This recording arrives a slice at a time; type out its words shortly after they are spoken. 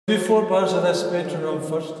Do 4 bars of this metronome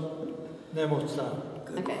first, then we'll start.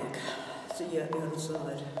 Okay. So you at the other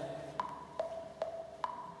side.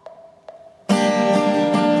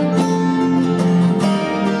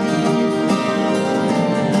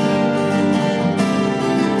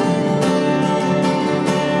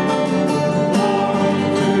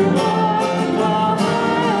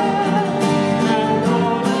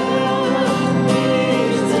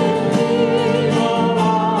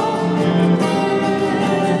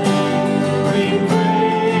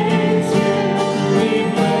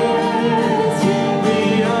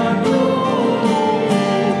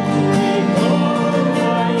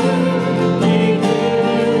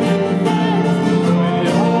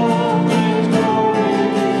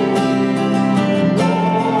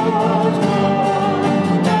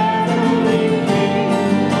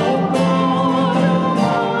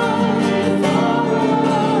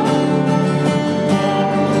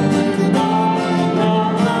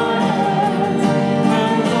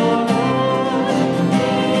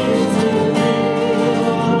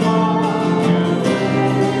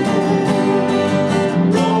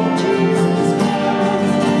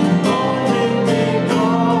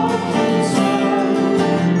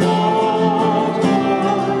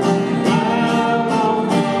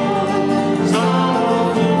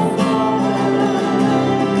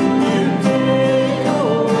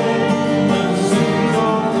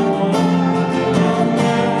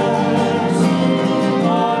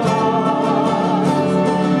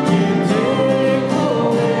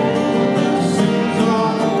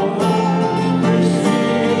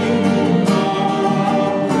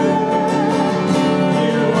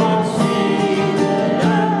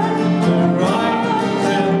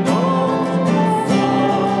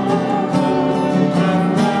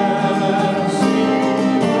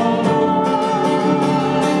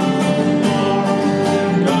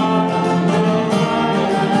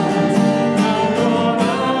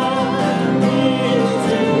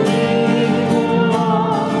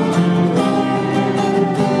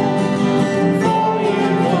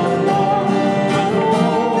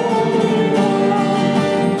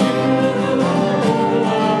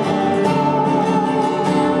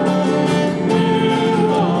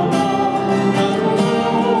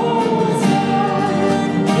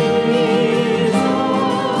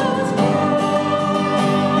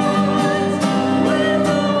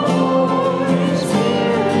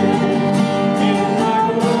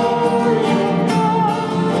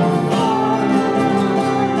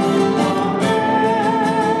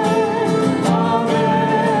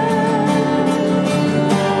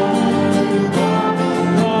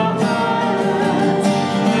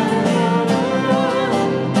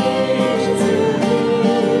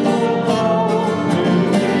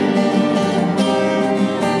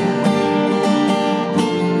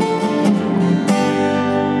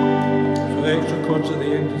 At the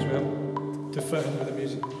end as well to fit in with the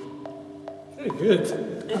music. Very good.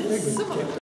 It is so